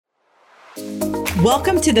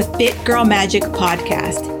Welcome to the Fit Girl Magic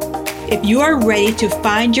podcast. If you are ready to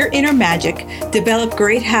find your inner magic, develop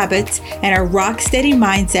great habits, and a rock-steady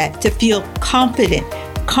mindset to feel confident,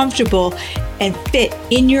 comfortable, and fit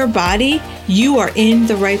in your body, you are in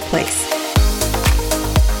the right place.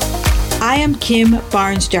 I am Kim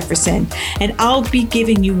Barnes Jefferson, and I'll be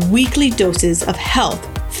giving you weekly doses of health,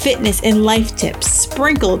 fitness, and life tips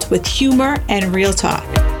sprinkled with humor and real talk.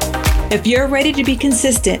 If you're ready to be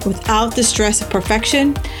consistent without the stress of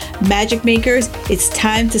perfection, magic makers, it's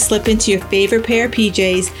time to slip into your favorite pair of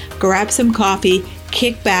PJs, grab some coffee,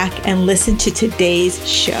 kick back, and listen to today's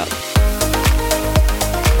show.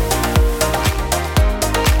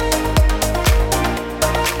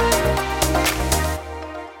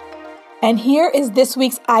 And here is this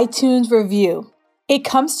week's iTunes review. It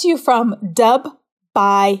comes to you from Dub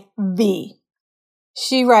by V.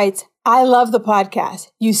 She writes, I love the podcast.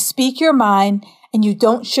 You speak your mind and you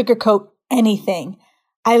don't sugarcoat anything.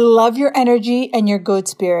 I love your energy and your good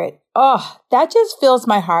spirit. Oh, that just fills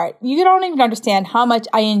my heart. You don't even understand how much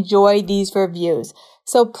I enjoy these reviews.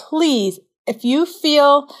 So please, if you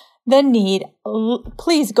feel the need,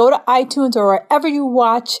 please go to iTunes or wherever you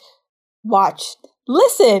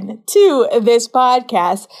listen to this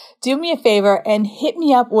podcast. Do me a favor and hit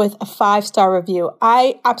me up with a 5-star review.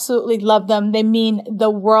 I absolutely love them. They mean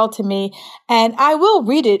the world to me, and I will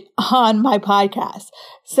read it on my podcast.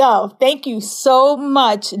 So thank you so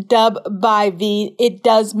much, Dub by V. It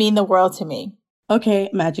does mean the world to me. Okay,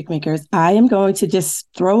 Magic Makers, I am going to just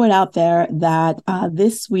throw it out there that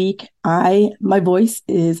this week, my voice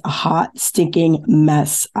is a hot, stinking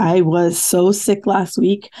mess. I was so sick last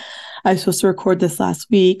week. I was supposed to record this last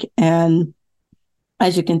week, and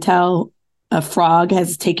as you can tell, a frog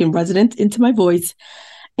has taken residence into my voice,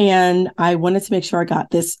 and I wanted to make sure I got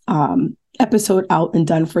this episode out and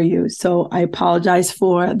done for you. So I apologize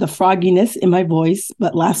for the frogginess in my voice,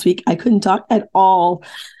 but last week I couldn't talk at all,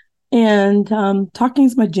 and talking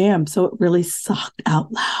is my jam, so it really sucked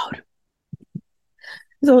out loud.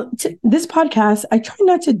 So this podcast, I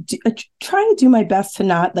try to do my best to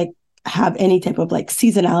not have any type of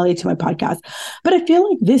seasonality to my podcast. But I feel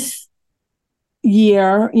like this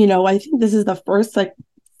year, I think this is the first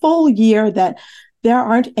full year that there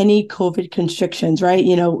aren't any COVID constrictions, right?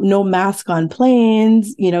 No mask on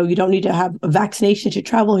planes, you don't need to have a vaccination to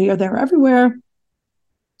travel here, there, everywhere.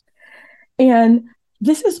 And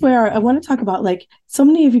this is where I want to talk about, so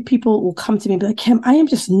many of you people will come to me and be like, Kim, I am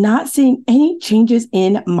just not seeing any changes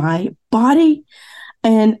in my body.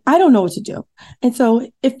 And I don't know what to do. And so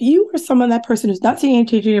if you are that person who's not seeing any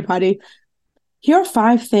change in your body, here are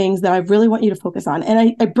 5 things that I really want you to focus on.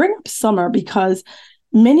 And I bring up summer because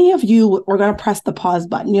many of you are going to press the pause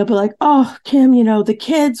button. You'll be like, oh, Kim, the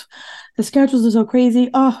kids, the schedules are so crazy.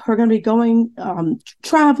 Oh, we're going to be going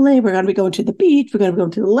traveling. We're going to be going to the beach. We're going to be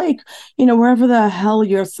going to the lake, wherever the hell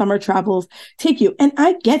your summer travels take you. And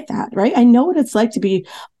I get that, right? I know what it's like to be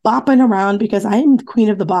bopping around because I am the queen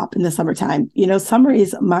of the bop in the summertime. Summer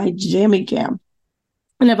is my jammy jam.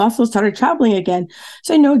 And I've also started traveling again.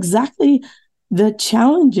 So I know exactly the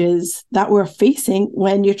challenges that we're facing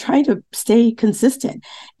when you're trying to stay consistent.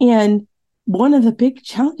 And one of the big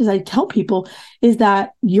challenges I tell people is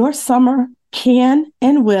that your summer can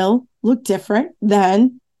and will look different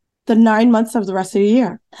than the 9 months of the rest of the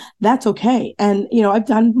year. That's okay. And, I've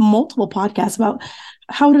done multiple podcasts about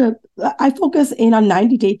I focus in on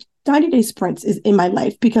 90-day sprints is in my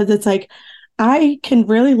life, because it's I can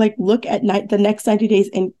really look at the next 90 days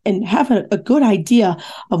and have a good idea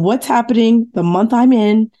of what's happening the month I'm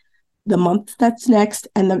in, the month that's next,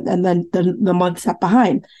 and then the months that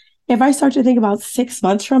behind. If I start to think about 6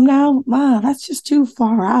 months from now, that's just too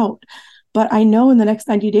far out. But I know in the next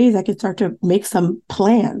 90 days, I can start to make some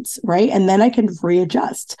plans, right? And then I can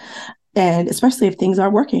readjust. And especially if things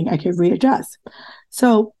aren't working, I can readjust.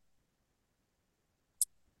 So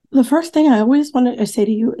the first thing I always wanted to say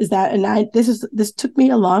to you is that, this took me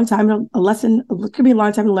a long time, it took me a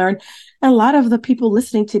long time to learn. And a lot of the people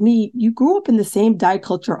listening to me, you grew up in the same diet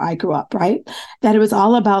culture I grew up, right? That it was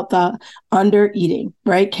all about the under eating,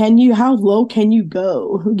 right? How low can you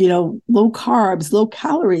go? Low carbs, low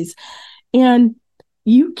calories. And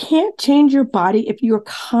you can't change your body if you're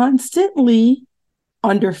constantly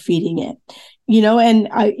underfeeding it, and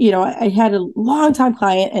I had a long time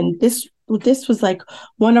client, and this was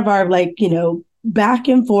one of our back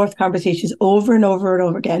and forth conversations over and over and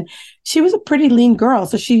over again. She was a pretty lean girl.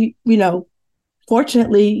 So she,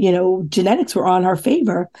 fortunately, genetics were on her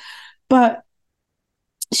favor, but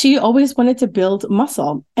she always wanted to build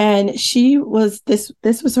muscle. And she was, this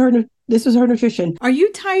was her This was her nutrition. Are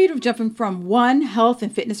you tired of jumping from one health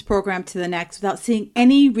and fitness program to the next without seeing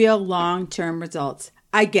any real long-term results?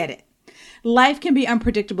 I get it. Life can be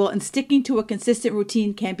unpredictable and sticking to a consistent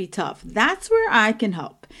routine can be tough. That's where I can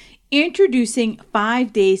help. Introducing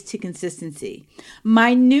 5 Days to Consistency,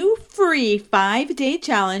 my new free 5-day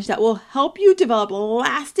challenge that will help you develop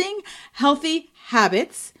lasting, healthy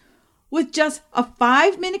habits. With just a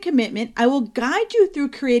 5-minute commitment, I will guide you through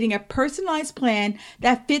creating a personalized plan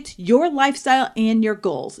that fits your lifestyle and your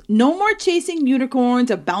goals. No more chasing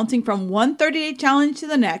unicorns or bouncing from one 30-day challenge to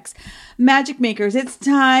the next. Magic makers, it's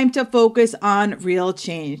time to focus on real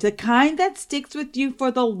change, the kind that sticks with you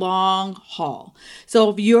for the long haul. So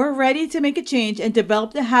if you're ready to make a change and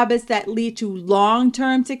develop the habits that lead to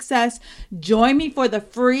long-term success, join me for the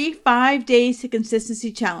free 5 Days to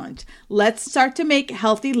Consistency challenge. Let's start to make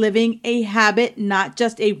healthy living a habit, not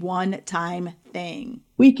just a one-time thing.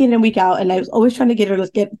 Week in and week out. And I was always trying to get her to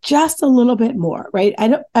get just a little bit more, right? I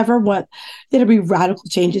don't ever want there to be radical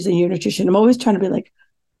changes in your nutrition. I'm always trying to be like,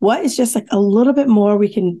 what is just like a little bit more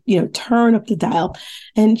we can, turn up the dial.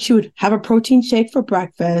 And she would have a protein shake for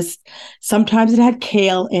breakfast. Sometimes it had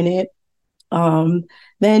kale in it.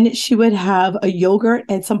 Then she would have a yogurt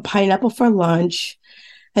and some pineapple for lunch.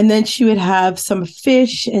 And then she would have some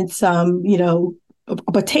fish and some,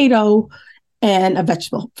 a potato and a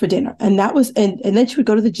vegetable for dinner. And that was, and then she would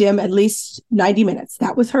go to the gym at least 90 minutes.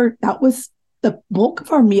 That was the bulk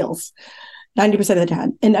of our meals, 90% of the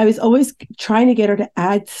time. And I was always trying to get her to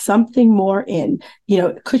add something more in.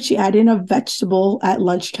 Could she add in a vegetable at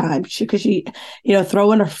lunchtime? Could she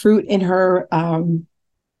throw in a fruit in her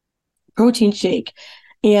protein shake?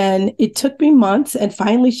 And it took me months. And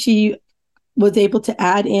finally, she was able to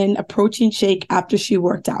add in a protein shake after she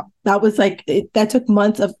worked out. That was that took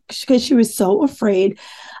months because she was so afraid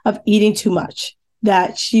of eating too much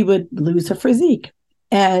that she would lose her physique.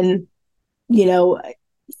 And,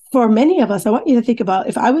 for many of us, I want you to think about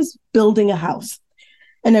if I was building a house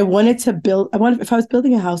and if I was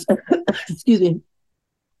building a house, excuse me,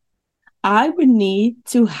 I would need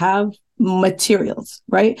to have materials,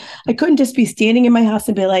 right? I couldn't just be standing in my house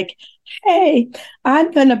and be like, hey,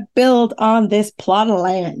 I'm going to build on this plot of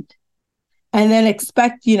land and then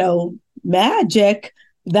expect, magic,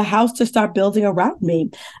 the house to start building around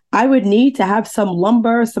me. I would need to have some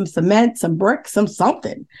lumber, some cement, some bricks, some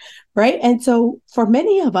something, right? And so for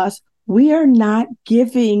many of us, we are not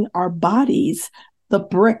giving our bodies the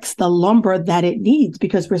bricks, the lumber that it needs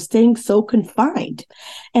because we're staying so confined.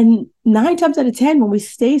 And 9 times out of 10, when we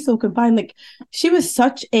stay so confined, like she was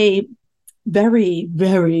such a very,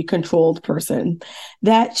 very controlled person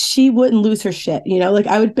that she wouldn't lose her shit.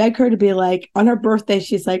 I would beg her to be like, on her birthday,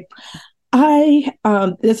 she's like,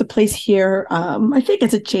 there's a place here. I think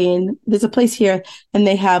it's a chain. There's a place here and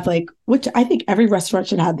they have which I think every restaurant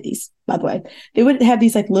should have these, by the way. They would have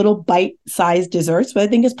these little bite-sized desserts, but I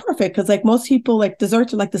think it's perfect because most people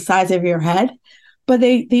desserts are the size of your head, but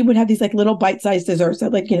they would have these little bite-sized desserts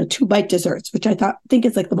that 2-bite desserts, which I think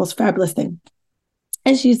is the most fabulous thing.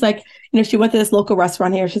 And she's like, she went to this local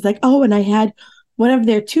restaurant here. She's like, oh, and I had one of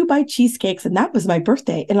their 2-bite cheesecakes, and that was my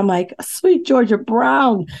birthday. And I'm like, sweet Georgia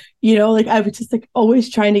Brown, I was just always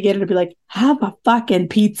trying to get her to be like, have a fucking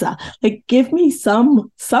pizza. Give me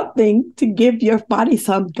something to give your body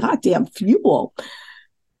some goddamn fuel.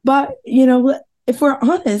 But, if we're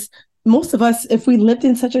honest, most of us, if we lived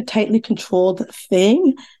in such a tightly controlled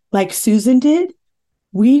thing like Susan did,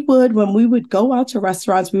 when we would go out to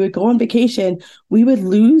restaurants, we would go on vacation, we would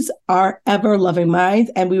lose our ever-loving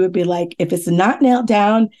minds. And we would be like, if it's not nailed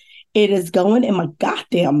down, it is going in my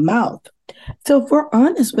goddamn mouth. So if we're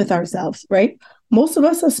honest with ourselves, right? Most of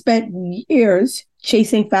us have spent years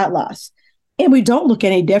chasing fat loss and we don't look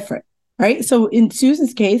any different, right? So in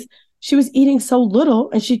Susan's case, she was eating so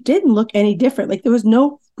little and she didn't look any different. There was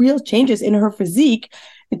no real changes in her physique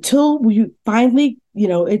until we finally,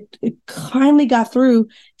 it kindly got through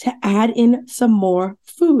to add in some more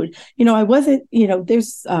food. I wasn't,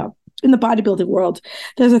 there's in the bodybuilding world,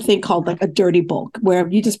 there's a thing called a dirty bulk where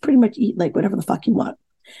you just pretty much eat whatever the fuck you want.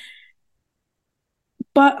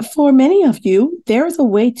 But for many of you, there is a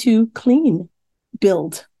way to clean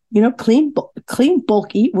build, clean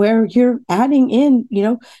bulk eat where you're adding in,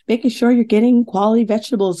 making sure you're getting quality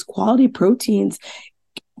vegetables, quality proteins,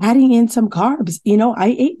 adding in some carbs.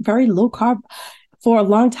 I ate very low carb for a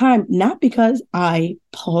long time, not because I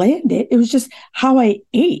planned it. It was just how I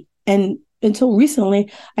ate. And until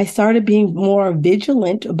recently, I started being more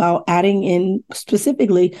vigilant about adding in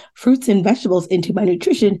specifically fruits and vegetables into my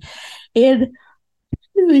nutrition. And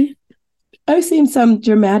really, I've seen some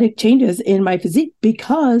dramatic changes in my physique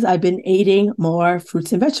because I've been eating more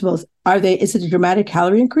fruits and vegetables. Is it a dramatic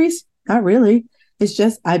calorie increase? not really. It's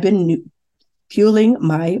just I've been fueling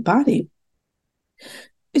my body.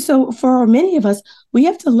 So for many of us, we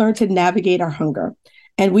have to learn to navigate our hunger.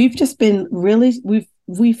 And we've just been really,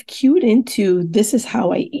 we've cued into this is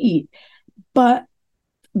how I eat. But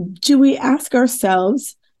do we ask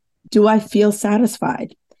ourselves, do I feel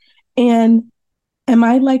satisfied? And am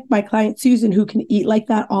I like my client Susan, who can eat like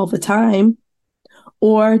that all the time?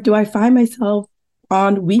 Or do I find myself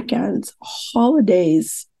on weekends,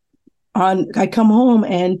 holidays, I come home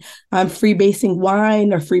and I'm freebasing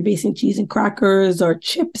wine or freebasing cheese and crackers or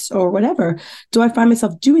chips or whatever? Do I find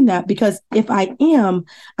myself doing that? Because if I am,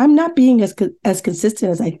 I'm not being as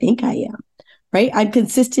consistent as I think I am, right? I'm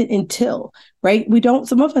consistent until, right?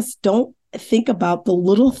 Some of us don't think about the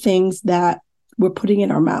little things that we're putting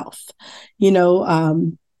in our mouth.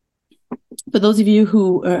 For those of you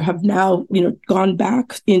who have now, gone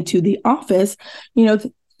back into the office,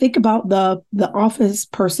 think about the office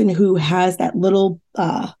person who has that little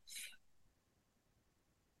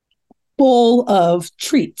bowl of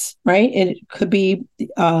treats, right? And it could be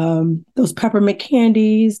those peppermint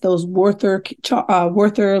candies, those Werther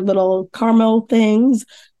little caramel things,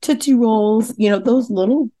 Tootsie Rolls, those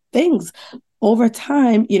little things. Over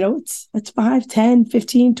time, it's 5, 10,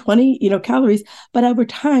 15, 20, calories. But over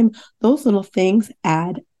time, those little things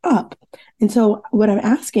add up. And so what I'm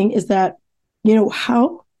asking is that,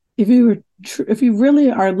 how, if you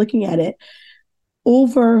really are looking at it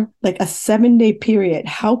over like a 7-day period,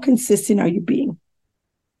 how consistent are you being?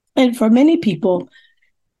 And for many people,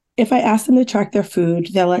 if I ask them to track their food,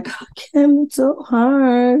 they're like, oh, Kim, it's so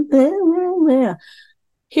hard.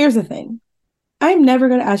 Here's the thing. I'm never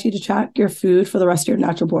going to ask you to track your food for the rest of your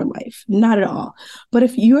natural born life. Not at all. But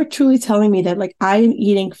if you are truly telling me that like I am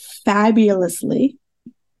eating fabulously,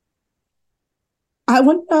 I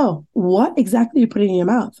want to know what exactly you're putting in your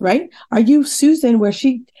mouth, right? Are you Susan where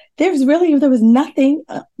there was nothing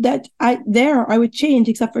that I would change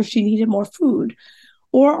except for she needed more food?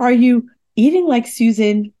 Or are you eating like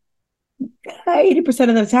Susan 80%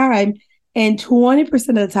 of the time, and 20%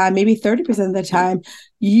 of the time, maybe 30% of the time,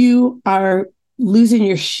 you are losing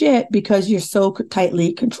your shit because you're so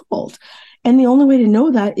tightly controlled? And the only way to know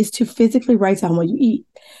that is to physically write down what you eat.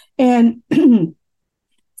 And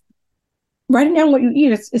writing down what you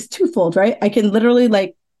eat is twofold, right? I can literally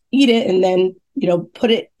like eat it and then, put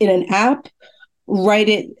it in an app, write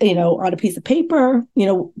it, on a piece of paper,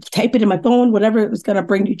 type it in my phone, whatever was going to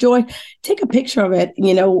bring you joy. Take a picture of it.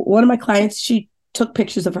 One of my clients, she took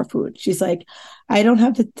pictures of her food. She's like, I don't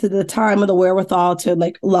have the time or the wherewithal to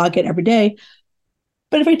like log it every day.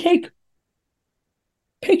 But if I take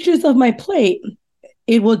pictures of my plate,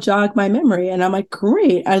 it will jog my memory. And I'm like,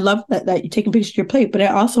 great. I love that you're taking pictures of your plate. But I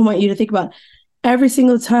also want you to think about every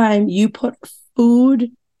single time you put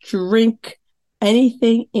food, drink,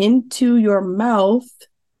 anything into your mouth,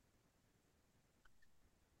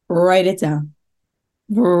 write it down.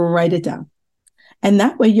 Write it down. And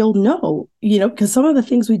that way you'll know, because some of the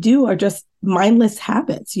things we do are just mindless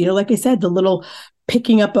habits. Like I said, the little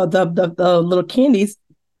picking up of the little candies,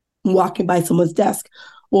 walking by someone's desk.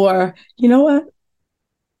 Or, you know what?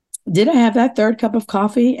 Did I have that third cup of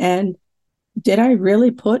coffee? And did I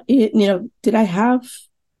really put it, did I have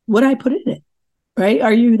what I put in it? Right?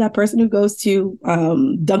 Are you that person who goes to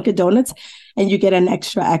Dunkin' Donuts and you get an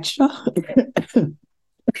extra?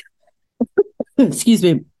 Excuse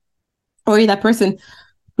me. Or are you that person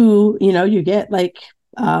who, you get like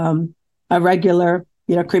a regular,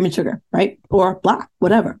 cream and sugar, right? Or black,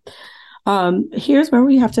 whatever. Here's where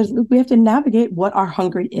we have to navigate what our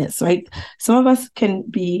hunger is, right? Some of us can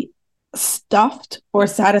be stuffed or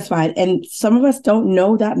satisfied, and some of us don't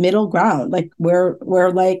know that middle ground. Like we're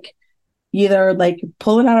like either like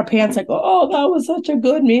pulling out our pants, like, oh, that was such a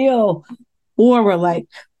good meal, or we're like,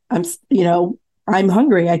 I'm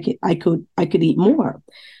hungry. I could eat more.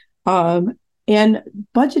 And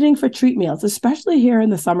budgeting for treat meals, especially here in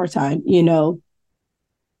the summertime,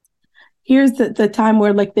 here's the time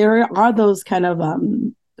where like there are those kind of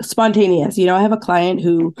spontaneous, I have a client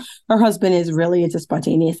who her husband is really into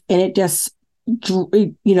spontaneous, and it just,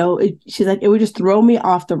 she's like, it would just throw me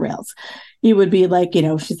off the rails. It would be like,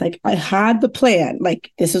 she's like, I had the plan,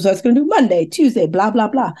 like this is what I was going to do Monday, Tuesday, blah, blah,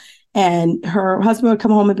 blah. And her husband would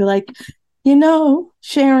come home and be like,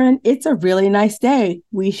 Sharon, it's a really nice day.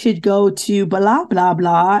 We should go to blah, blah,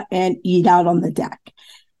 blah and eat out on the deck.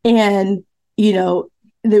 And,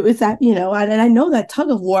 there was that, and I know that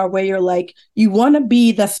tug of war where you're like, you want to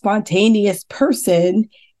be the spontaneous person,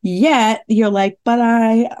 yet you're like, but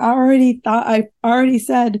I already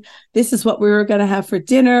said this is what we were going to have for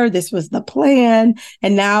dinner. This was the plan.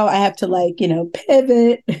 And now I have to like,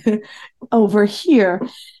 pivot over here.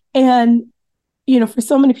 And, for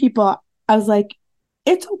so many people, I was like,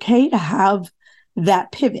 it's okay to have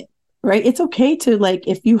that pivot, right? It's okay to, like,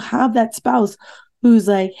 if you have that spouse who's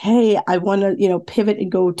like, hey, I want to, pivot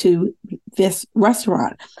and go to this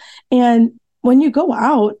restaurant. And when you go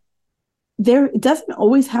out, it doesn't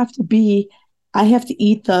always have to be, I have to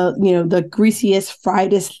eat the greasiest,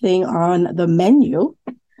 friedest thing on the menu.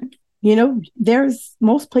 There's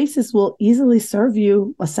most places will easily serve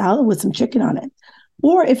you a salad with some chicken on it.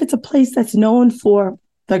 Or if it's a place that's known for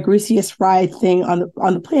the greasiest fried thing on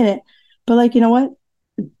the planet, but like, you know what?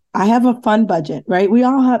 I have a fun budget, right? We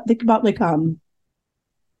all have, think about like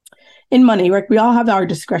in money, right? We all have our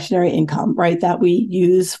discretionary income, right? That we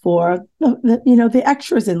use for the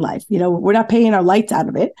extras in life. We're not paying our lights out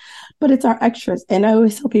of it, but it's our extras. And I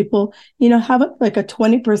always tell people, have like a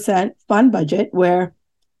 20% fun budget where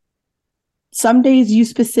some days you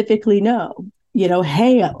specifically know,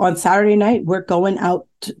 hey, on Saturday night, we're going out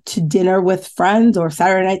to dinner with friends, or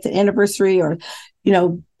Saturday night's an anniversary, or,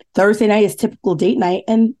 Thursday night is typical date night,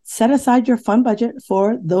 and set aside your fun budget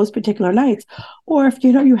for those particular nights. Or if,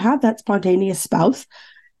 you have that spontaneous spouse,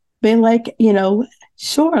 be like,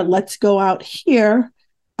 sure, let's go out here.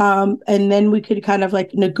 And then we could kind of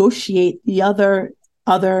like negotiate the other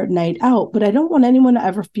night out. But I don't want anyone to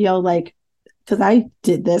ever feel like, because I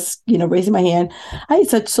did this, raising my hand, I had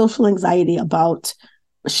such social anxiety about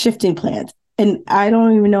shifting plans. And I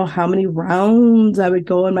don't even know how many rounds I would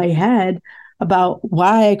go in my head about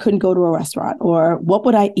why I couldn't go to a restaurant, or what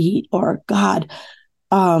would I eat, or God,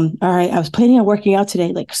 all right, I was planning on working out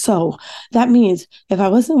today. Like, so that means if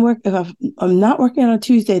I'm not working on a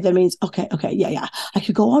Tuesday, that means, okay. Yeah. I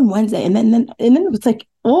could go on Wednesday. And then it was like,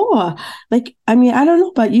 oh, like, I mean, I don't know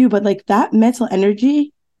about you, but like that mental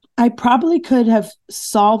energy, I probably could have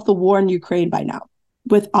solved the war in Ukraine by now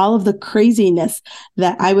with all of the craziness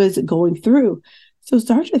that I was going through. So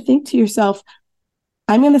start to think to yourself,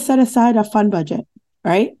 I'm going to set aside a fun budget,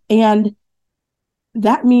 right? And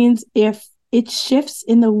that means if it shifts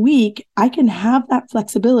in the week, I can have that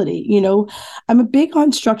flexibility. I'm a big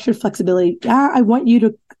on structured flexibility. Yeah, I want you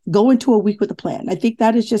to go into a week with a plan. I think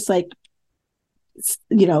that is just like,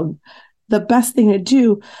 the best thing to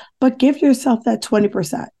do, but give yourself that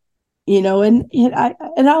 20%.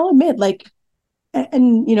 And I'll admit, like,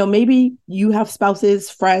 and maybe you have spouses,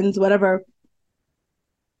 friends, whatever,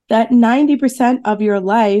 that 90% of your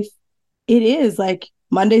life, it is like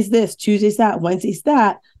Monday's this, Tuesday's that, Wednesday's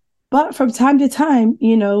that. But from time to time,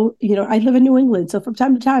 I live in New England. So from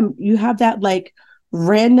time to time, you have that like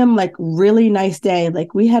random, like really nice day.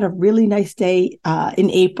 Like we had a really nice day in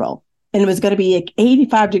April, and it was going to be like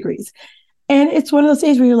 85 degrees. And it's one of those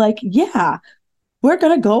days where you're like, yeah, we're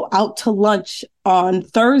going to go out to lunch on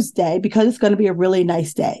Thursday because it's going to be a really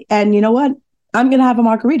nice day. And you know what? I'm going to have a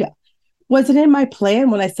margarita. Was it in my plan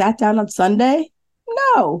when I sat down on Sunday?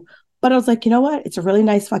 No. But I was like, you know what? It's a really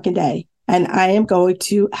nice fucking day. And I am going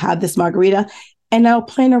to have this margarita. And I'll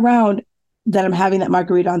plan around that I'm having that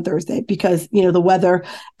margarita on Thursday because, the weather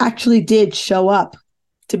actually did show up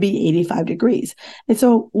to be 85 degrees. And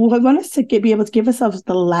so I want us to be able to give ourselves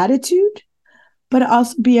the latitude, but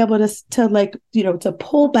also be able to like, to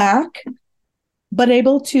pull back, but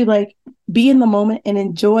able to like be in the moment and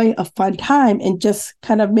enjoy a fun time and just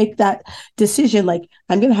kind of make that decision. Like,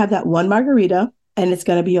 I'm going to have that one margarita and it's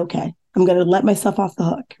going to be okay. I'm going to let myself off the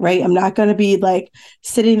hook, right? I'm not going to be like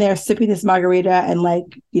sitting there sipping this margarita and like,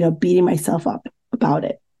 beating myself up about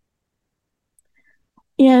it.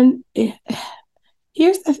 And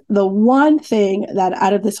here's the one thing that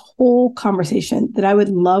out of this whole conversation that I would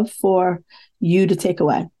love for you to take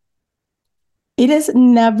away. It is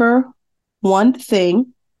never one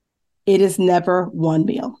thing. It is never one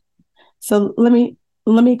meal. So let me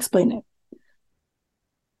explain it.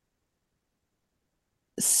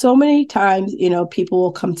 So many times, people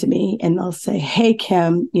will come to me and they'll say, hey,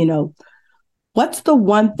 Kim, what's the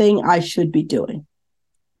one thing I should be doing?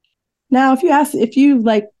 Now, if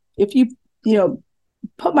you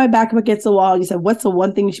put my back up against the wall, and you said, what's the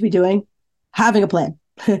one thing you should be doing? Having a plan.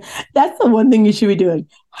 That's the one thing you should be doing.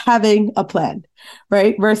 Having a plan,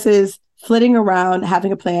 right? Versus flitting around,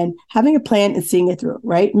 having a plan and seeing it through,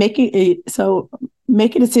 right? Make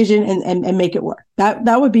a decision and make it work.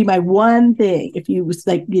 That would be my one thing. If you was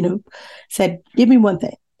like, said, give me one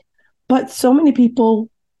thing. But so many people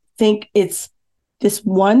think it's this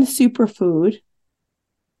one superfood.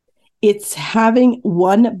 It's having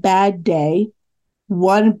one bad day,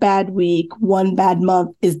 one bad week, one bad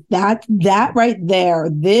month. Is that right there?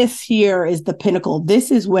 This here is the pinnacle.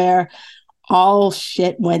 This is where all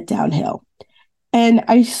shit went downhill. And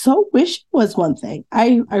I so wish it was one thing.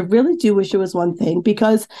 I really do wish it was one thing,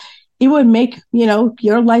 because it would make,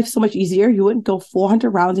 your life so much easier. You wouldn't go 400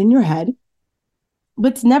 rounds in your head.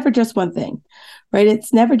 But it's never just one thing, right?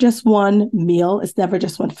 It's never just one meal. It's never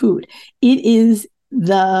just one food. It is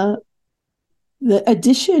the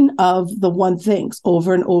addition of the one things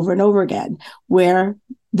over and over and over again, where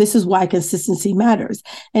this is why consistency matters.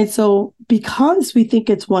 And so because we think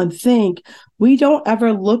it's one thing, we don't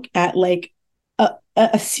ever look at like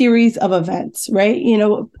a series of events, right?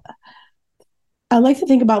 I like to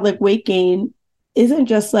think about like weight gain isn't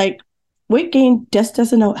just like, weight gain just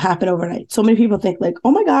doesn't happen overnight. So many people think like,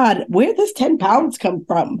 oh my God, where does 10 pounds come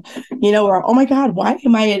from? Or, oh my God, why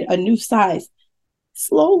am I a new size?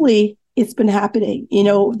 Slowly, it's been happening.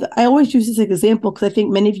 I always use this example because I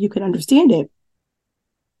think many of you can understand it.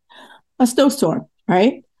 A snowstorm,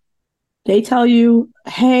 right? They tell you,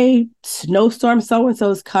 hey, snowstorm so-and-so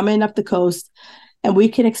is coming up the coast and we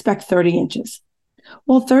can expect 30 inches.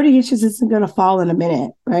 Well, 30 inches isn't going to fall in a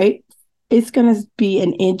minute, right? It's going to be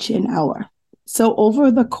an inch an hour. So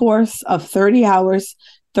over the course of 30 hours,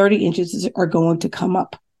 30 inches are going to come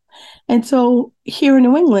up. And so here in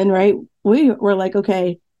New England, right, we're like,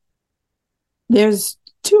 okay, there's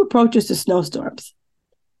two approaches to snowstorms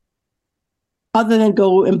other than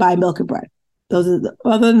go and buy milk and bread. Other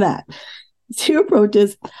than that, two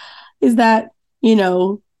approaches is that,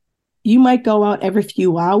 you might go out every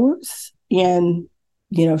few hours and,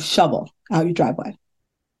 shovel out your driveway.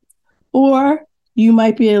 Or you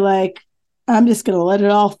might be like, I'm just going to let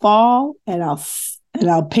it all fall and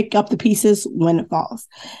I'll pick up the pieces when it falls.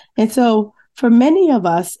 And so for many of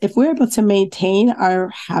us, if we're able to maintain our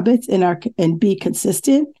habits and be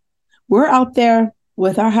consistent, we're out there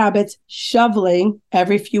with our habits shoveling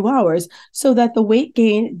every few hours so that the weight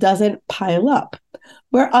gain doesn't pile up.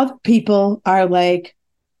 Where other people are like,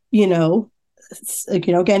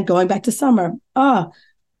 again, going back to summer, as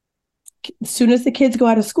soon as the kids go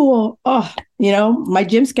out of school, my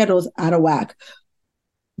gym schedule is out of whack.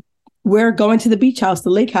 We're going to the beach house, the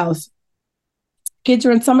lake house. Kids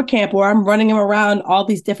are in summer camp where I'm running them around all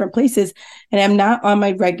these different places and I'm not on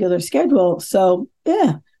my regular schedule. So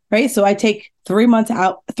yeah, right. So I take 3 months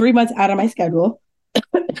out of my schedule.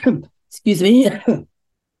 Excuse me. I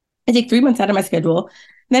take 3 months out of my schedule.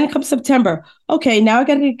 Then it comes September. Okay, now I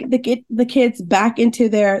got to get the kids back into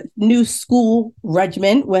their new school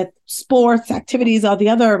regimen with sports, activities, all the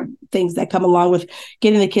other things that come along with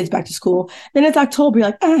getting the kids back to school. Then it's October.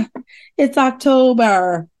 You're like, it's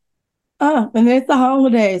October. And then it's the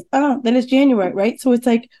holidays. Then it's January, right? So it's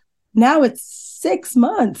like, now it's 6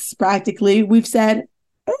 months practically. We've said,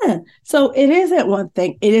 so it isn't one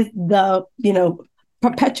thing. It is the,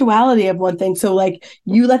 perpetuality of one thing. So like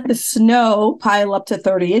you let the snow pile up to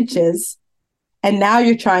 30 inches and now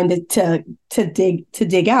you're trying to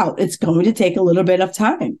dig out. It's going to take a little bit of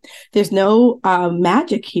time. There's no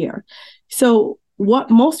magic here. So what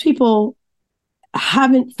most people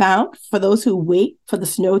haven't found, for those who wait for the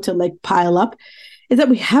snow to like pile up, is that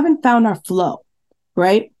we haven't found our flow,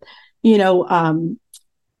 right?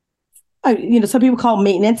 Some people call it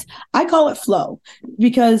maintenance. I call it flow,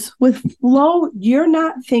 because with flow, you're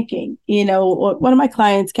not thinking, one of my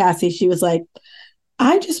clients, Cassie, she was like,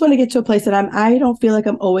 I just want to get to a place that I don't feel like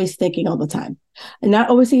I'm always thinking all the time. I'm not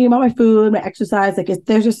always thinking about my food, my exercise. Like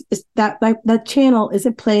that channel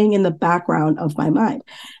isn't playing in the background of my mind.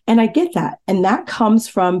 And I get that. And that comes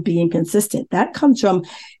from being consistent. That comes from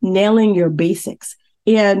nailing your basics.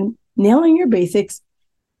 And nailing your basics,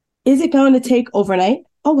 is it going to take overnight?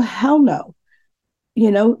 Oh, hell no.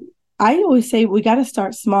 I always say we got to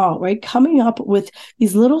start small, right? Coming up with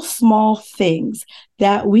these little small things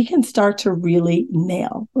that we can start to really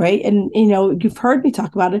nail, right? And, you've heard me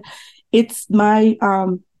talk about it. It's my,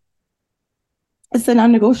 it's the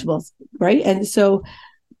non-negotiables, right? And so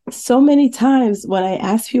many times when I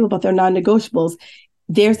ask people about their non-negotiables,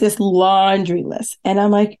 there's this laundry list. And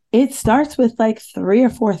I'm like, it starts with like 3 or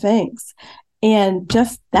 4 things. And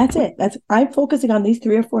just, that's it. I'm focusing on these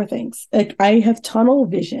 3 or 4 things. Like I have tunnel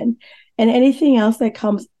vision, and anything else that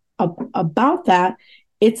comes about that,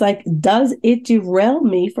 it's like, does it derail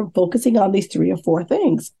me from focusing on these 3 or 4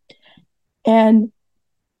 things? And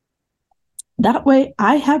that way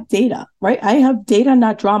I have data, right? I have data,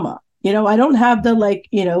 not drama. I don't have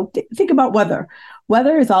the think about weather.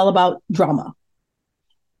 Weather is all about drama.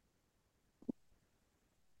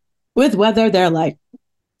 With weather, they're like,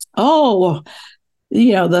 oh,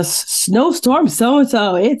 the snowstorm,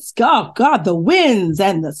 so-and-so, it's, oh God, the winds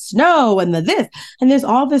and the snow and the this. And there's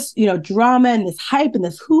all this, drama and this hype and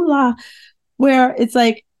this hula, where it's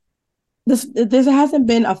like, there hasn't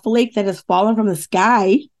been a flake that has fallen from the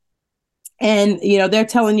sky. And, they're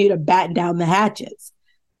telling you to batten down the hatches.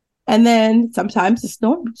 And then sometimes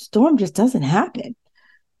the storm just doesn't happen.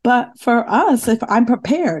 But for us, if I'm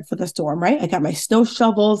prepared for the storm, right? I got my snow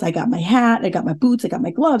shovels, I got my hat, I got my boots, I got my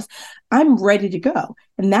gloves, I'm ready to go.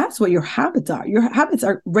 And that's what your habits are. Your habits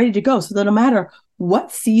are ready to go. So that no matter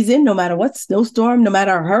what season, no matter what snowstorm, no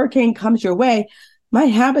matter a hurricane comes your way, my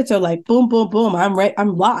habits are like boom, boom, boom. I'm right,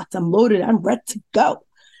 I'm locked, I'm loaded, I'm ready to go.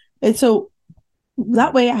 And so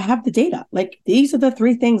that way I have the data. Like these are the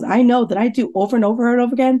three things I know that I do over and over and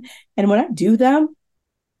over again. And when I do them,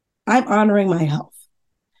 I'm honoring my health.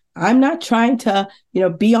 I'm not trying to,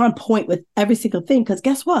 be on point with every single thing because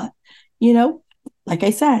guess what? Like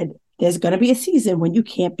I said, there's going to be a season when you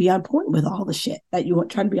can't be on point with all the shit that you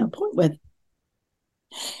want trying to be on point with.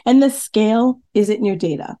 And the scale isn't your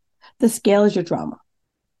data. The scale is your drama.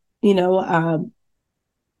 I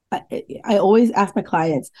always ask my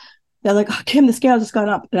clients, they're like, oh, Kim, the scale just gone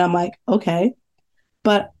up. And I'm like, okay,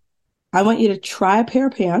 but I want you to try a pair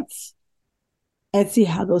of pants and see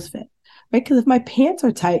how those fit. Right? Because if my pants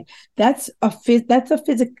are tight, that's a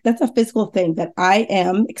physical thing that I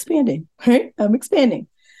am expanding. Right? I'm expanding,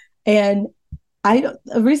 and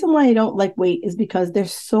the reason why I don't like weight is because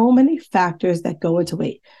there's so many factors that go into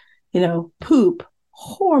weight. Poop,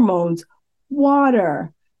 hormones,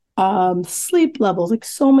 water, sleep levels, like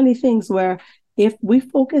so many things where if we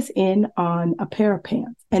focus in on a pair of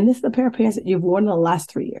pants, and this is a pair of pants that you've worn in the last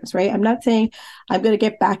 3 years, right? I'm not saying I'm going to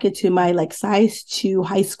get back into my like size 2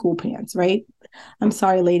 high school pants, right? I'm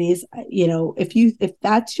sorry, ladies. If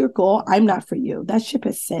that's your goal, I'm not for you. That ship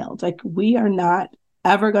has sailed. Like we are not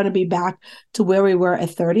ever going to be back to where we were at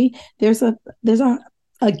 30. There's a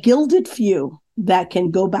gilded few that can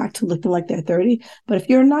go back to looking like they're 30. But if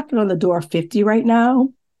you're knocking on the door of 50 right now,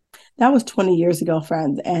 that was 20 years ago,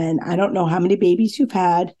 friends. And I don't know how many babies you've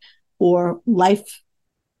had or life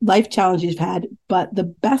challenges you've had, but the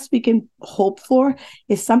best we can hope for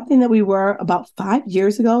is something that we were about 5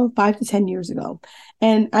 years ago, 5 to 10 years ago.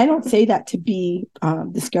 And I don't say that to be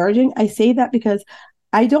discouraging. I say that because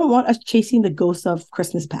I don't want us chasing the ghosts of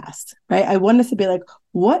Christmas past, right? I want us to be like,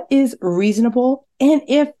 what is reasonable? And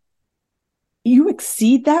if you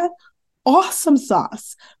exceed that, awesome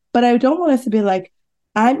sauce. But I don't want us to be like,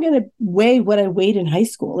 I'm going to weigh what I weighed in high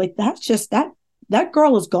school. Like that's just that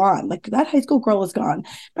girl is gone. Like that high school girl is gone.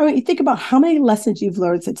 I mean, you think about how many lessons you've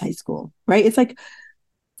learned since high school, right? It's like,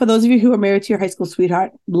 for those of you who are married to your high school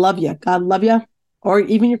sweetheart, love you. God love you. Or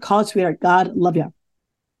even your college sweetheart, God love you.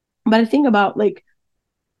 But I think about like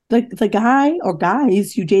the guy or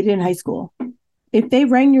guys you dated in high school. If they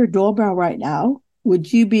rang your doorbell right now,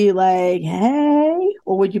 would you be like, hey?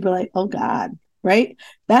 Or would you be like, oh God, right?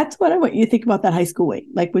 That's what I want you to think about that high school weight.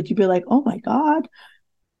 Like, would you be like, oh my God,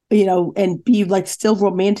 and be like still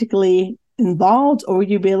romantically involved? Or would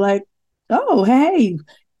you be like, oh, hey,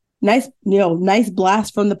 nice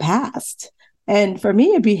blast from the past? And for me,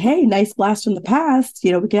 it'd be, hey, nice blast from the past.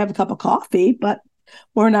 We could have a cup of coffee, but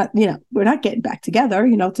we're not getting back together,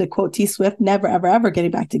 to quote T Swift, never, ever, ever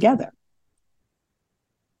getting back together.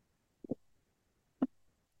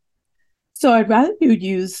 So I'd rather you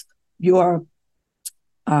use your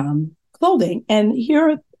clothing. And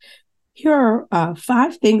here are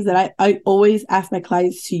 5 things that I always ask my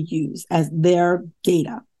clients to use as their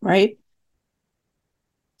data, right?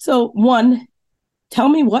 So 1, tell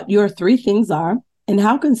me what your 3 things are and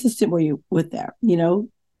how consistent were you with there, and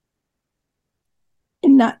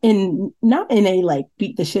not in a like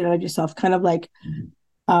beat the shit out of yourself, kind of like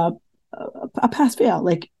a pass fail.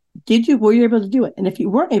 Like, were you able to do it? And if you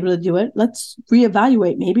weren't able to do it, let's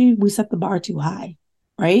reevaluate. Maybe we set the bar too high,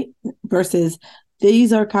 right? Versus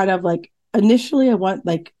these are kind of like, initially I want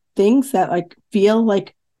like things that like feel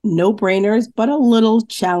like no brainers, but a little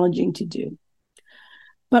challenging to do.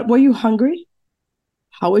 But were you hungry?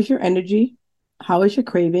 How was your energy? How is your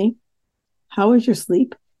craving? How is your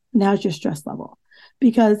sleep? And how's your stress level?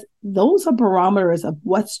 Because those are barometers of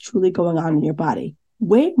what's truly going on in your body,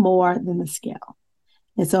 way more than the scale.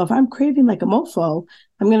 And so if I'm craving like a mofo,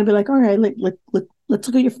 I'm going to be like, all right, let's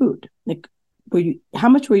look at your food. Like, how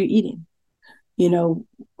much were you eating?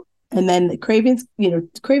 And then the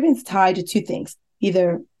cravings tied to 2 things.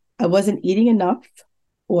 Either I wasn't eating enough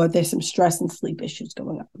or there's some stress and sleep issues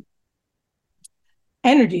going on.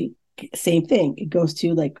 Energy, same thing. It goes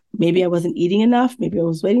to like, maybe I wasn't eating enough, maybe I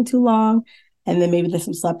was waiting too long, and then maybe there's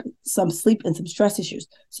some sleep and some stress issues.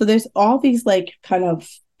 So there's all these like kind of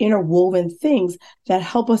interwoven things that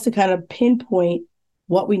help us to kind of pinpoint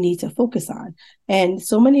what we need to focus on. And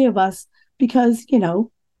so many of us, because,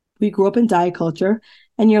 we grew up in diet culture,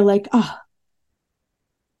 and you're like,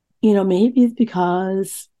 maybe it's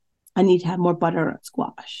because I need to have more butter on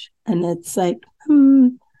squash. And it's like,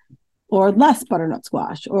 or less butternut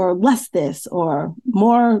squash, or less this, or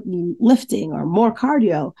more lifting, or more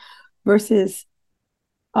cardio, versus,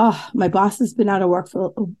 oh, my boss has been out of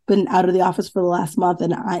the office for the last month,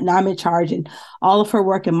 and I'm in charge, and all of her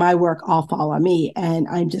work and my work all fall on me, and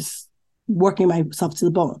I'm just working myself to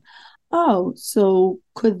the bone. Oh, so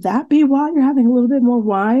could that be why you're having a little bit more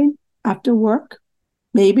wine after work?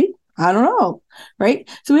 Maybe. I don't know. Right.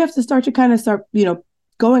 So we have to start,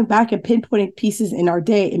 going back and pinpointing pieces in our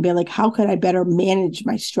day and be like, how can I better manage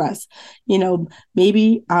my stress?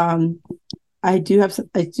 Maybe I do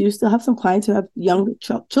still have some clients who have young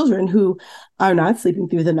children who are not sleeping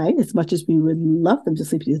through the night as much as we would love them to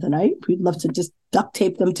sleep through the night. We'd love to just duct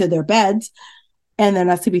tape them to their beds and they're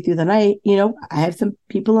not sleeping through the night. I have some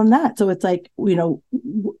people on that. So it's like,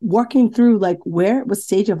 working through like what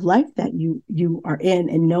stage of life that you are in,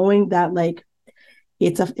 and knowing that like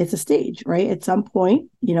it's a stage, right? At some point,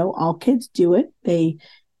 all kids do it. They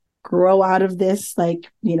grow out of this,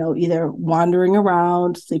 like, either wandering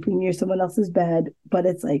around, sleeping near someone else's bed, but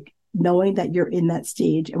it's like knowing that you're in that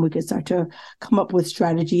stage, and we can start to come up with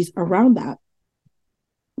strategies around that.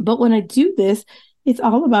 But when I do this, it's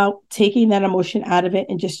all about taking that emotion out of it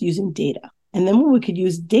and just using data. And then when we could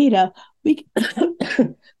use data, we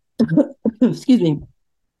excuse me,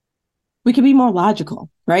 we could be more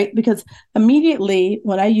logical, right? Because immediately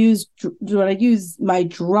when I use my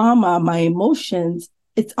drama, my emotions,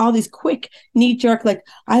 it's all these quick knee-jerk, like,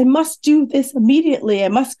 I must do this immediately. I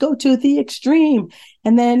must go to the extreme.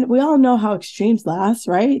 And then we all know how extremes last,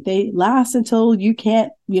 right? They last until you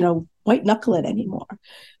can't, white knuckle it anymore.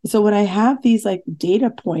 So when I have these like data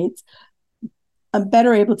points, I'm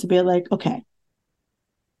better able to be like, okay,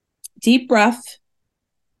 deep breath,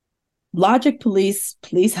 logic police,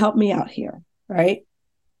 please help me out here, right?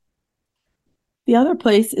 The other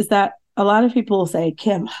place is that a lot of people will say,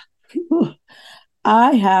 Kim,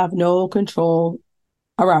 I have no control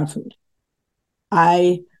around food.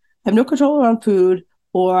 I have no control around food,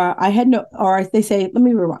 or they say, let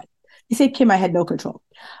me rewind. They say, Kim, I had no control.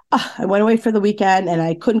 I went away for the weekend and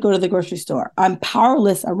I couldn't go to the grocery store. I'm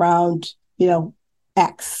powerless around,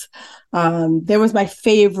 X. There was my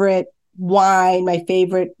favorite wine, my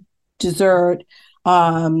favorite dessert.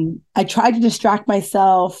 I tried to distract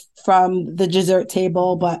myself from the dessert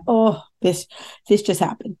table, but this just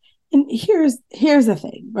happened. And here's the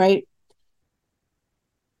thing, right?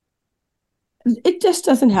 It just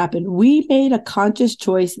doesn't happen. We made a conscious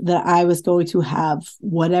choice that I was going to have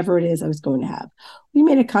whatever it is I was going to have. We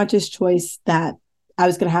made a conscious choice that I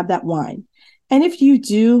was going to have that wine. And if you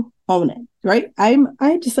do, own it, right?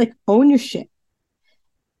 I just like, own your shit.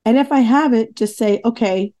 And if I have it, just say,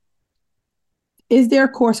 okay, is there a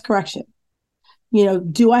course correction?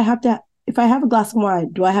 Do I have to, if I have a glass of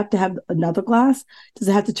wine, do I have to have another glass? Does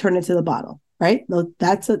it have to turn into the bottle? Right?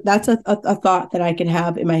 That's a thought that I can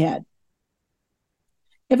have in my head.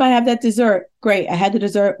 If I have that dessert, great. I had the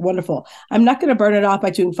dessert, wonderful. I'm not going to burn it off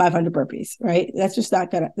by doing 500 burpees, right? That's just not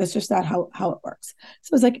how it works.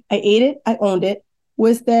 So it's like, I ate it, I owned it.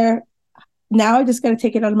 Was there, now I just got to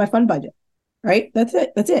take it out of my fun budget, right? That's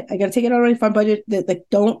it. I got to take it out of my fun budget. Like,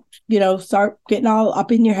 don't, start getting all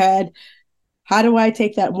up in your head. How do I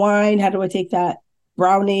take that wine? How do I take that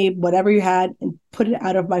brownie, whatever you had, and put it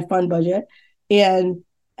out of my fun budget? And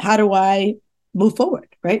how do I move forward,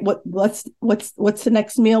 right? What's the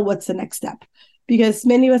next meal? What's the next step? Because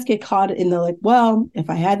many of us get caught in the like, well, if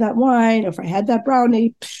I had that wine, if I had that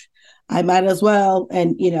brownie, I might as well,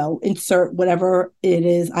 and insert whatever it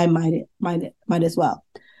is, I might as well.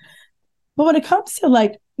 But when it comes to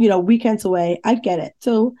like, weekends away, I get it.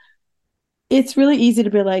 So it's really easy to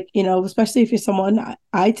be like, especially if you're someone,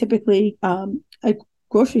 I typically I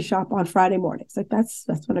grocery shop on Friday mornings. Like that's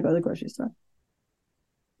when I go to the grocery store.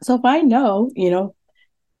 So if I know,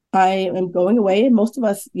 I am going away, and most of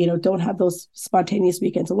us, don't have those spontaneous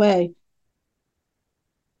weekends away,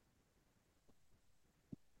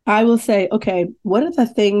 I will say, okay, what are the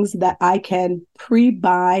things that I can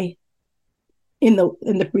pre-buy in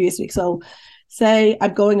the previous week? So say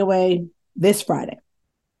I'm going away this Friday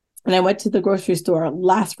and I went to the grocery store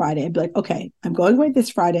last Friday. I'd be like, okay, I'm going away this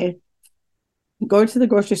Friday. Go to the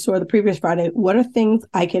grocery store the previous Friday. What are things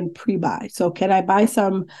I can pre-buy? So can I buy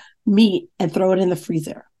some meat and throw it in the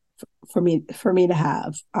freezer for me to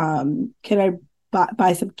have? Can I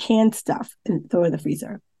buy some canned stuff and throw it in the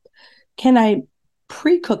freezer? Can I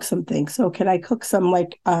pre-cook some things? So can I cook some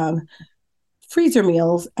like freezer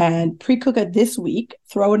meals and pre-cook it this week,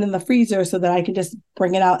 throw it in the freezer so that I can just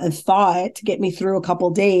bring it out and thaw it to get me through a couple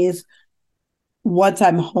days once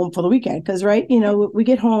I'm home for the weekend. Because, right, we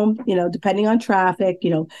get home, depending on traffic,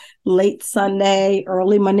 late Sunday,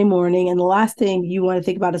 early Monday morning. And the last thing you want to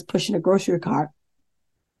think about is pushing a grocery cart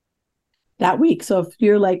that week. So if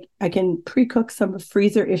you're like, I can pre-cook some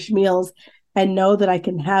freezer-ish meals and know that I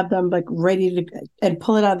can have them like ready to and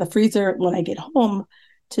pull it out of the freezer when I get home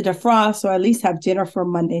to defrost, or at least have dinner for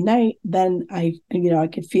Monday night, then I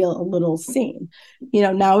could feel a little sane.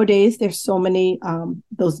 Nowadays there's so many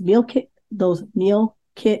those meal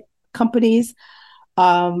kit companies,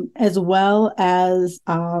 as well as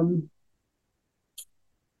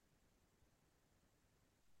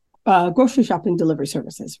grocery shopping delivery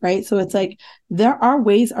services, right? So it's like there are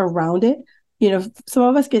ways around it. Some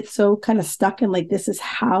of us get so kind of stuck in like, this is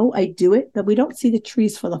how I do it, that we don't see the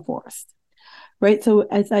trees for the forest, right? So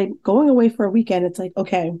as I'm going away for a weekend, it's like,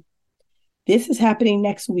 okay, this is happening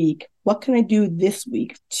next week. What can I do this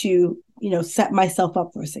week to, set myself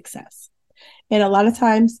up for success? And a lot of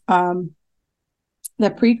times,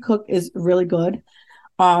 the pre-cook is really good.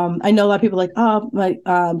 I know a lot of people like, oh, my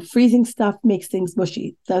freezing stuff makes things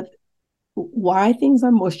mushy. Why things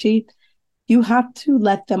are mushy, you have to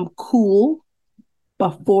let them cool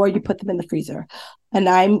before you put them in the freezer. And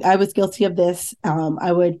I was guilty of this.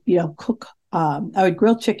 I would, cook, I would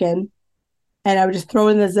grill chicken, and I would just throw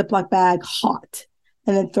it in the Ziploc bag hot,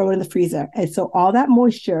 and then throw it in the freezer. And so all that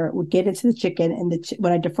moisture would get into the chicken, and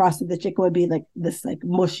when I defrosted, the chicken would be like this like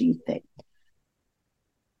mushy thing.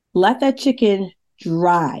 Let that chicken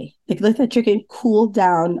dry. Like, let that chicken cool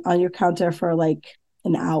down on your counter for like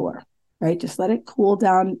an hour, right? Just let it cool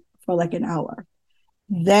down for like an hour.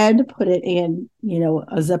 Then put it in, a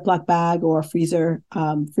Ziploc bag or a freezer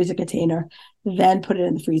container. Then put it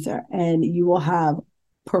in the freezer, and you will have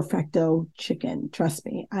perfecto chicken. Trust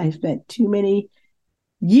me, I spent too many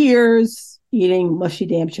years eating mushy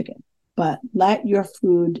damn chicken. But let your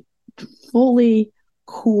food fully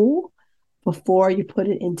cool before you put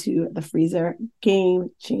it into the freezer.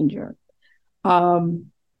 Game changer.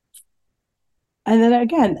 And then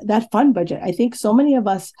again, that fun budget. I think so many of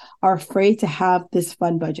us are afraid to have this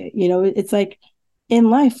fun budget. It's like in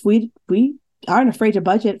life, we aren't afraid to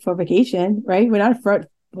budget for vacation, right? We're not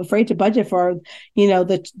afraid to budget for,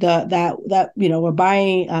 we're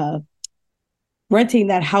buying, renting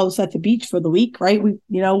that house at the beach for the week, right? We've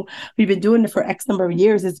been doing it for X number of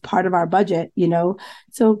years. It's part of our budget,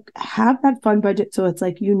 So have that fun budget. So it's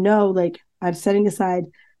like, like I'm setting aside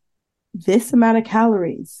this amount of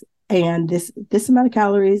calories and this amount of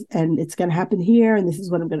calories, and it's going to happen here, and this is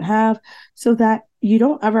what I'm going to have, so that you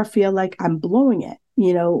don't ever feel like I'm blowing it.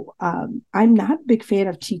 I'm not a big fan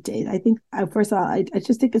of cheat days. I think, first of all, I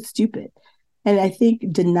just think it's stupid. And I think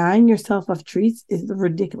denying yourself of treats is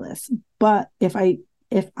ridiculous. But if I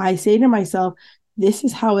say to myself, this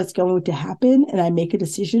is how it's going to happen, and I make a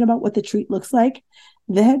decision about what the treat looks like,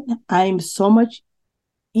 then I'm so much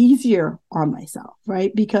easier on myself,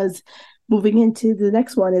 right? Because moving into the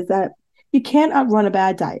next one is that you can't outrun a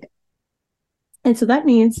bad diet. And so that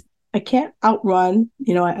means I can't outrun,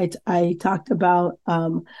 I talked about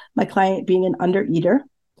my client being an undereater,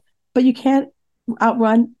 but you can't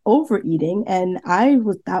outrun overeating. And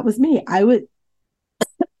that was me. I would,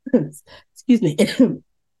 excuse me,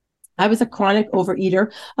 I was a chronic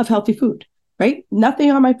overeater of healthy food, right?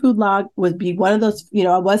 Nothing on my food log would be one of those,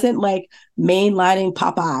 I wasn't like mainlining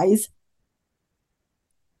Popeyes.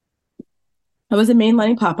 It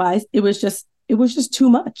was just too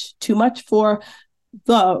much for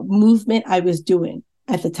the movement I was doing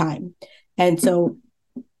at the time. And so,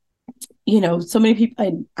 so many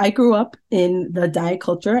people, I grew up in the diet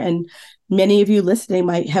culture, and many of you listening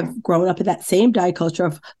might have grown up in that same diet culture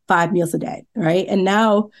of 5 meals a day, right? And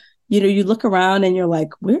now, you look around and you're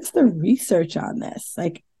like, where's the research on this?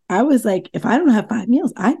 Like, I was like, if I don't have 5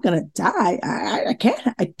 meals, I'm going to die. I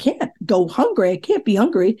can't go hungry. I can't be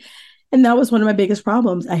hungry. And that was one of my biggest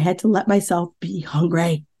problems. I had to let myself be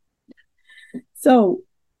hungry. So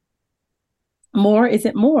more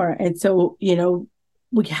isn't more. And so,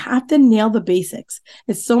 we have to nail the basics.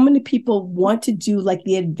 And so many people want to do like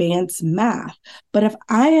the advanced math. But if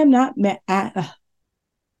I am not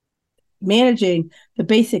managing the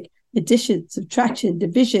basic addition, subtraction,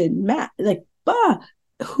 division, math, like,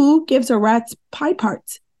 who gives a rat's pie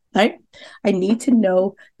parts? Right? I need to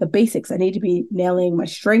know the basics. I need to be nailing my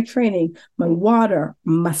strength training, my water,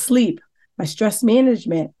 my sleep, my stress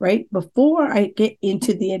management, right? Before I get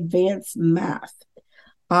into the advanced math.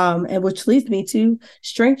 And which leads me to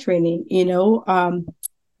strength training.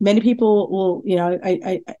 Many people will,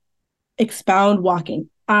 I expound walking.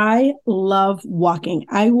 I love walking.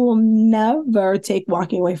 I will never take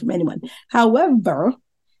walking away from anyone. However,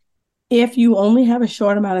 If you only have a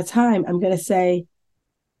short amount of time, I'm going to say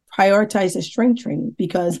prioritize the strength training,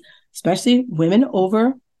 because especially women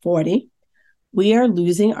over 40, we are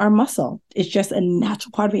losing our muscle. It's just a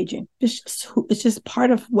natural part of aging. It's just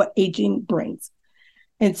part of what aging brings.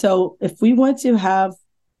 And so if we want to have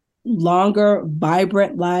longer,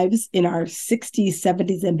 vibrant lives in our 60s,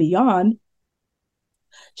 70s, and beyond,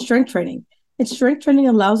 strength training. And strength training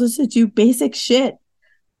allows us to do basic shit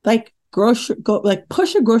like push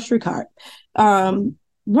a grocery cart.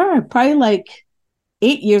 Probably like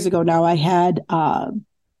 8 years ago now, I had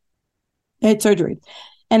surgery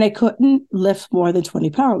and I couldn't lift more than 20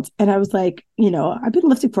 pounds. And I was like, I've been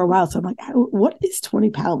lifting for a while. So I'm like, what is 20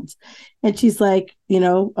 pounds? And she's like,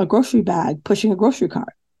 a grocery bag, pushing a grocery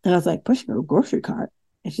cart. And I was like, pushing a grocery cart?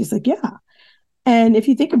 And she's like, yeah. And if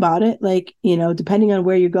you think about it, like, depending on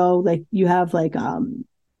where you go, like you have like,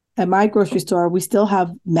 at my grocery store, we still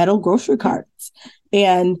have metal grocery carts.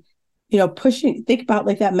 And, think about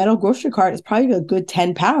like that metal grocery cart is probably a good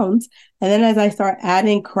 10 pounds. And then as I start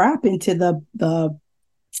adding crap into the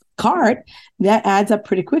cart, that adds up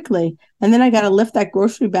pretty quickly. And then I got to lift that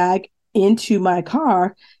grocery bag into my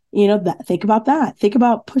car. Think about that. Think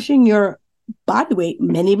about pushing your body weight.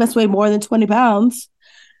 Many of us weigh more than 20 pounds.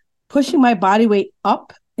 Pushing my body weight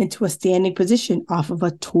up into a standing position off of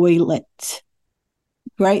a toilet,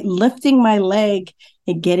 right? Lifting my leg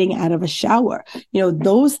and getting out of a shower.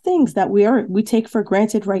 Those things that we take for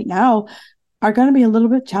granted right now are going to be a little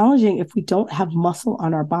bit challenging if we don't have muscle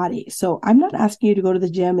on our body. So I'm not asking you to go to the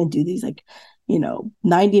gym and do these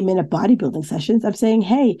 90-minute bodybuilding sessions. I'm saying,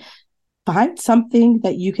 hey, find something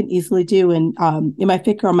that you can easily do. And in my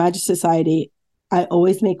Fit Girl Magic Society, I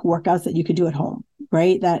always make workouts that you can do at home,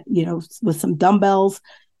 right? That, with some dumbbells,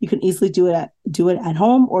 you can easily do it at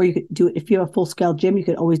home, or you could do it if you have a full-scale gym, you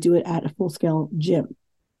can always do it at a full-scale gym.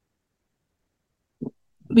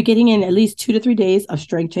 But getting in at least 2 to 3 days of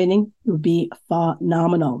strength training would be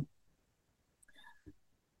phenomenal.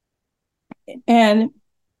 And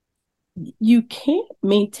you can't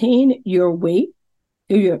maintain your weight,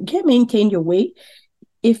 if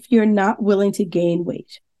you're not willing to gain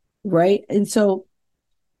weight, right? And so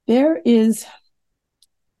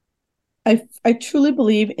I truly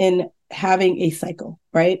believe in having a cycle,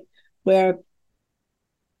 right? Where,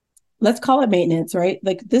 let's call it maintenance, right?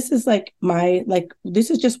 Like this is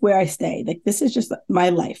this is just where I stay. Like this is just my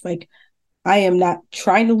life. Like I am not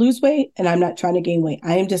trying to lose weight and I'm not trying to gain weight.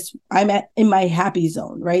 I'm in my happy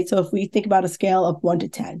zone, right? So if we think about a scale of 1 to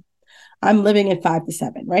 10, I'm living in 5 to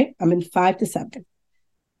 7, right? I'm in 5 to 7.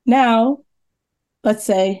 Now, let's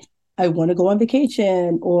say I want to go on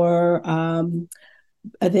vacation, or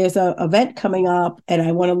there's an event coming up and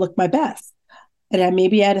I want to look my best, and I may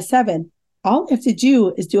be at a 7. All I have to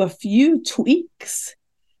do is do a few tweaks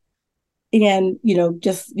and,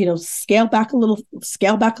 just, scale back a little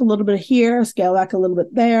bit here, scale back a little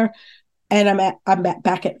bit there. And I'm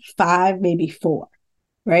back at 5, maybe 4,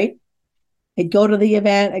 right? I go to the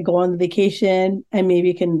event, I go on the vacation, and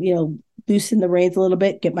maybe can, loosen the reins a little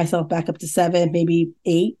bit, get myself back up to 7, maybe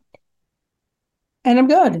 8. And I'm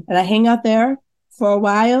good. And I hang out there for a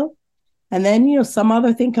while. And then, some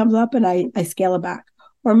other thing comes up and I scale it back.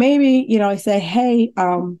 Or maybe, I say, hey,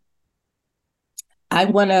 I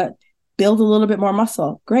want to build a little bit more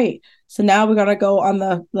muscle. Great. So now we're going to go on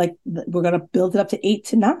we're going to build it up to 8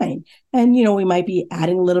 to 9. And, we might be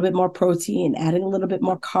adding a little bit more protein, adding a little bit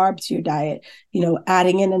more carbs to your diet,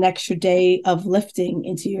 adding in an extra day of lifting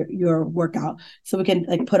into your workout. So we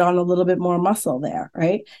can put on a little bit more muscle there.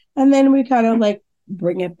 Right. And then we kind of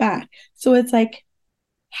bring it back. So it's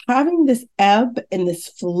having this ebb and this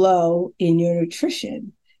flow in your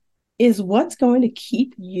nutrition is what's going to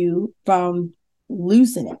keep you from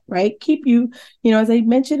losing it, right? Keep you, as I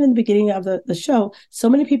mentioned in the beginning of the show, so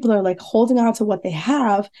many people are holding on to what they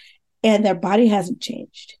have and their body hasn't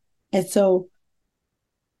changed. And so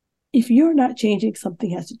if you're not changing,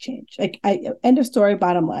 something has to change. End of story,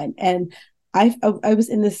 bottom line. And I was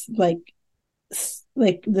in this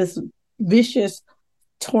this vicious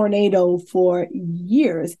tornado for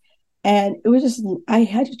years. And it was just, I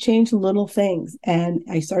had to change little things. And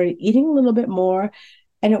I started eating a little bit more.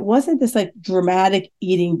 And it wasn't this dramatic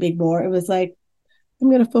eating big more. It was I'm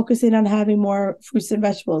going to focus in on having more fruits and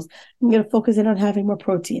vegetables. I'm going to focus in on having more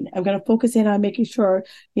protein. I'm going to focus in on making sure,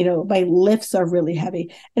 my lifts are really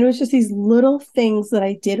heavy. And it was just these little things that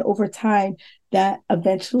I did over time that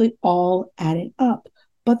eventually all added up.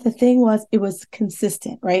 But the thing was, it was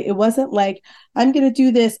consistent, right? It wasn't I'm going to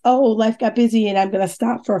do this. Oh, life got busy and I'm going to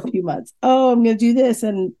stop for a few months. Oh, I'm going to do this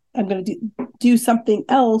and I'm going to do something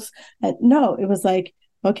else. And no, it was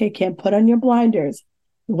okay, Kim, put on your blinders.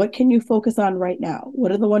 What can you focus on right now?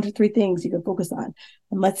 What are the 1 to 3 things you can focus on?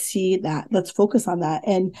 And let's see that. Let's focus on that.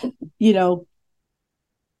 And,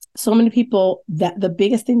 so many people, that the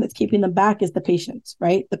biggest thing that's keeping them back is the patience,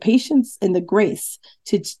 right? The patience and the grace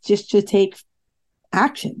to take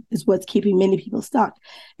action is what's keeping many people stuck.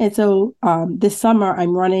 And so this summer,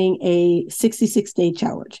 I'm running a 66-day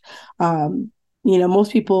challenge.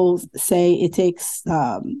 Most people say it takes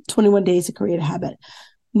 21 days to create a habit.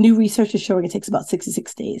 New research is showing it takes about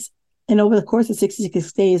 66 days. And over the course of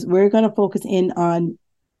 66 days, we're going to focus in on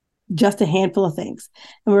just a handful of things.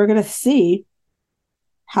 And we're going to see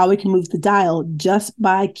how we can move the dial just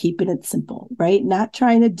by keeping it simple, right? Not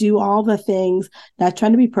trying to do all the things, not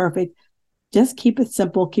trying to be perfect. Just keep it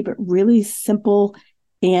simple, keep it really simple,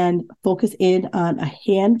 and focus in on a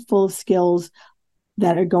handful of skills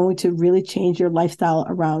that are going to really change your lifestyle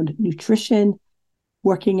around nutrition,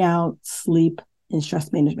 working out, sleep, and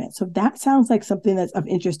stress management. So if that sounds like something that's of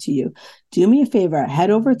interest to you, do me a favor,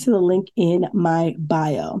 head over to the link in my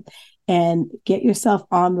bio and get yourself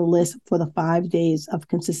on the list for the 5 days of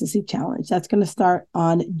consistency challenge. That's going to start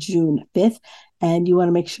on June 5th. And you want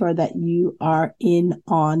to make sure that you are in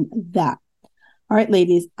on that. All right,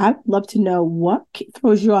 ladies, I'd love to know what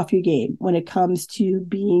throws you off your game when it comes to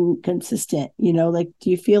being consistent. Do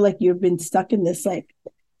you feel like you've been stuck in this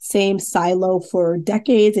same silo for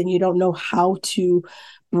decades and you don't know how to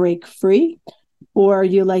break free? Or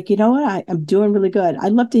you're like, you know what, I'm doing really good.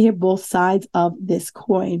 I'd love to hear both sides of this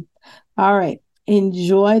coin. All right.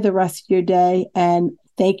 Enjoy the rest of your day. And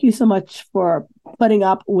thank you so much for putting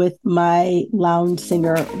up with my lounge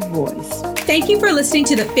singer voice. Thank you for listening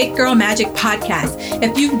to the Fit Girl Magic podcast.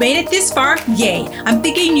 If you've made it this far, yay. I'm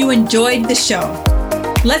thinking you enjoyed the show.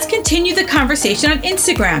 Let's continue the conversation on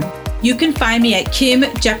Instagram. You can find me at Kim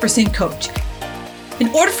Jefferson Coach. In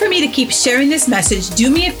order for me to keep sharing this message,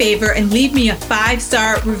 do me a favor and leave me a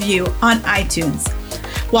 5-star review on iTunes.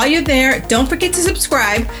 While you're there, don't forget to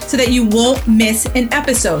subscribe so that you won't miss an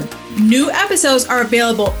episode. New episodes are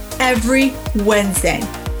available every Wednesday.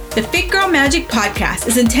 The Fit Girl Magic podcast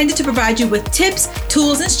is intended to provide you with tips,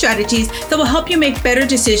 tools, and strategies that will help you make better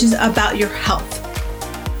decisions about your health.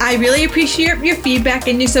 I really appreciate your feedback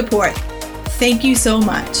and your support. Thank you so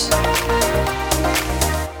much.